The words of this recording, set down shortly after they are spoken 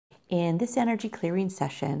In this energy clearing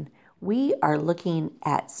session, we are looking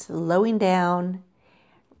at slowing down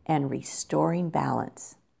and restoring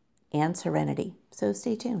balance and serenity. So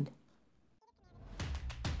stay tuned.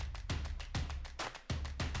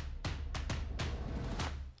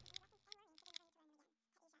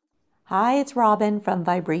 Hi, it's Robin from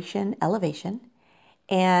Vibration Elevation,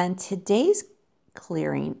 and today's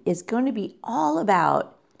clearing is going to be all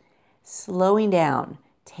about slowing down,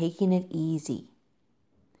 taking it easy,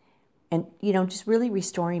 and just really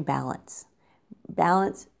restoring balance,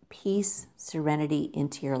 peace, serenity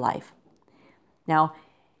into your life. Now,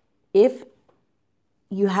 if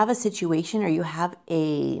you have a situation or you have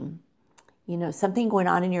something going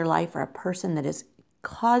on in your life or a person that is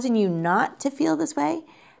causing you not to feel this way,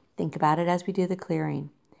 think about it as we do the clearing.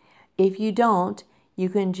 If you don't, you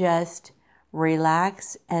can just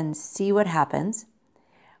relax and see what happens.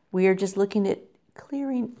 We are just looking at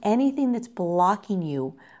clearing anything that's blocking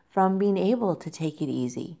you from being able to take it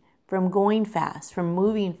easy, from going fast, from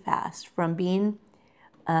moving fast, from being,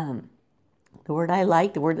 the word I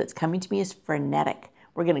like, the word that's coming to me is frenetic.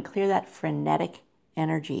 We're going to clear that frenetic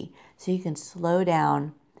energy so you can slow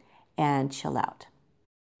down and chill out.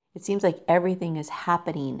 It seems like everything is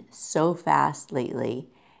happening so fast lately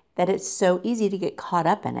that it's so easy to get caught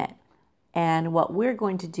up in it. And what we're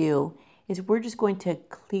going to do is we're just going to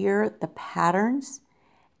clear the patterns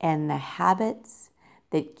and the habits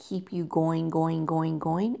that keep you going,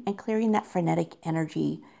 and clearing that frenetic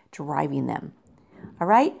energy driving them. All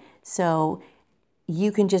right? So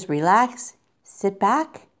you can just relax, sit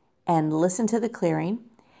back, and listen to the clearing.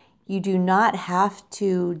 You do not have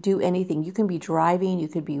to do anything. You can be driving, you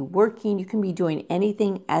could be working, you can be doing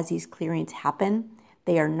anything as these clearings happen.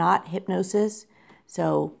 They are not hypnosis.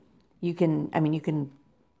 So you could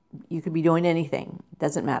be doing anything. It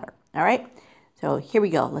doesn't matter. All right? So here we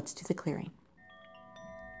go. Let's do the clearing.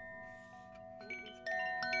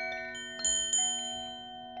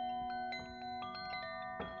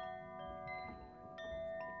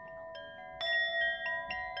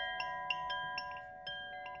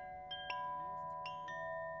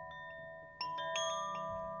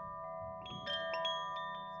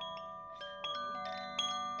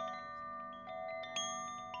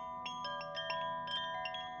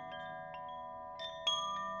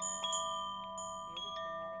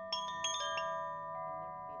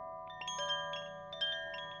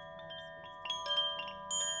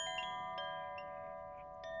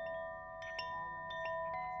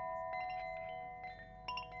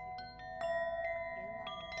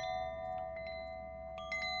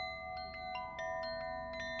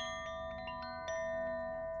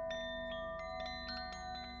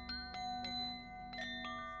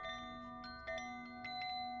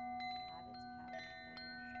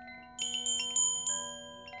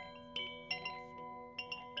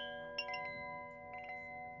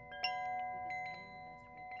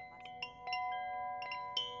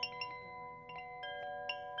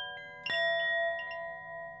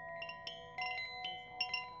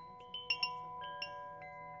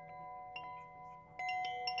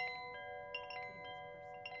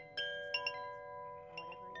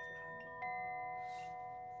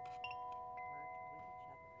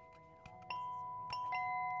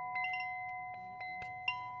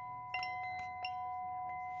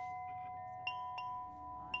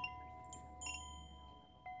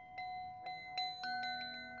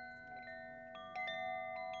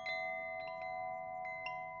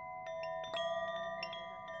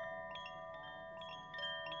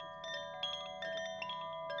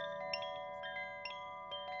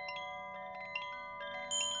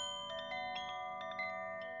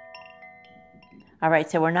 All right,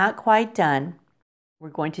 so we're not quite done. We're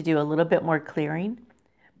going to do a little bit more clearing,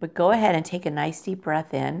 but go ahead and take a nice deep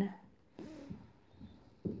breath in.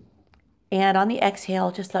 And on the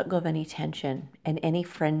exhale, just let go of any tension and any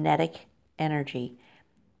frenetic energy.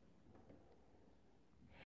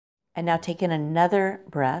 And now take in another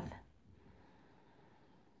breath.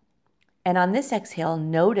 And on this exhale,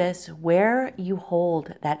 notice where you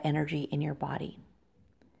hold that energy in your body.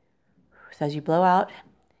 So as you blow out,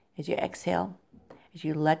 as you exhale, as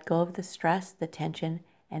you let go of the stress, the tension,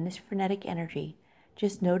 and this frenetic energy,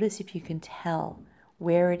 just notice if you can tell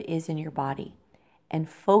where it is in your body and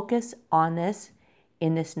focus on this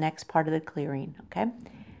in this next part of the clearing, okay?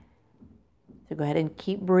 So go ahead and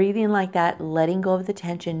keep breathing like that, letting go of the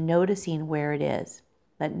tension, noticing where it is,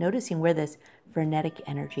 noticing where this frenetic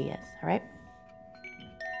energy is, all right?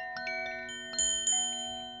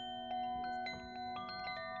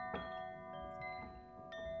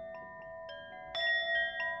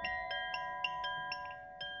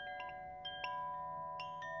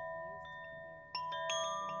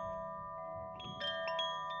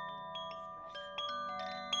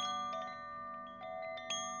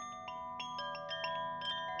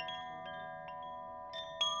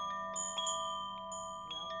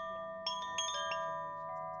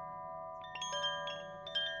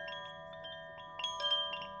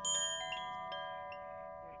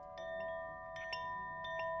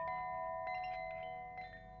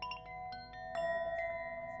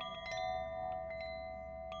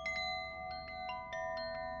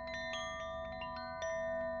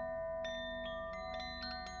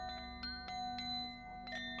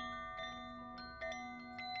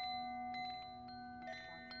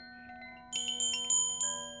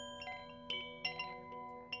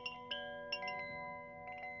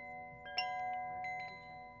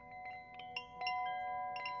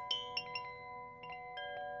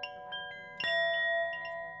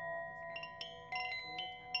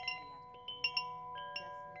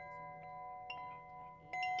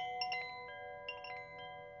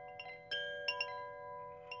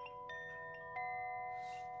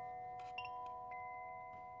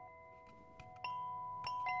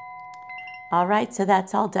 All right, so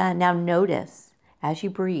that's all done. Now notice as you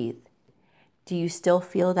breathe, do you still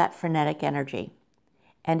feel that frenetic energy?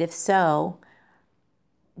 And if so,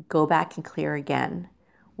 go back and clear again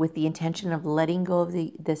with the intention of letting go of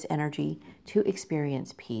this energy to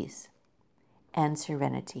experience peace and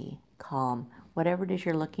serenity, calm, whatever it is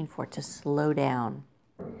you're looking for, to slow down.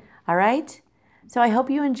 All right? So I hope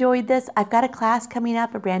you enjoyed this. I've got a class coming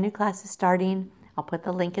up, a brand new class is starting. I'll put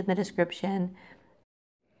the link in the description.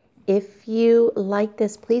 If you like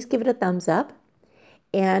this, please give it a thumbs up.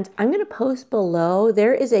 And I'm going to post below,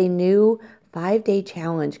 there is a new 5-day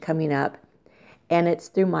challenge coming up, and it's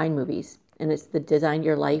through Mind Movies. And it's the Design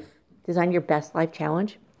Your Best Life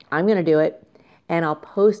Challenge. I'm going to do it, and I'll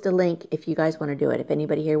post a link if you guys want to do it. If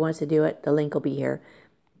anybody here wants to do it, the link will be here.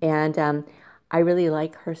 And I really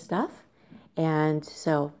like her stuff, and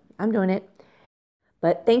so I'm doing it.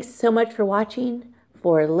 But thanks so much for watching,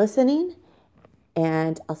 for listening,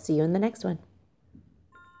 and I'll see you in the next one.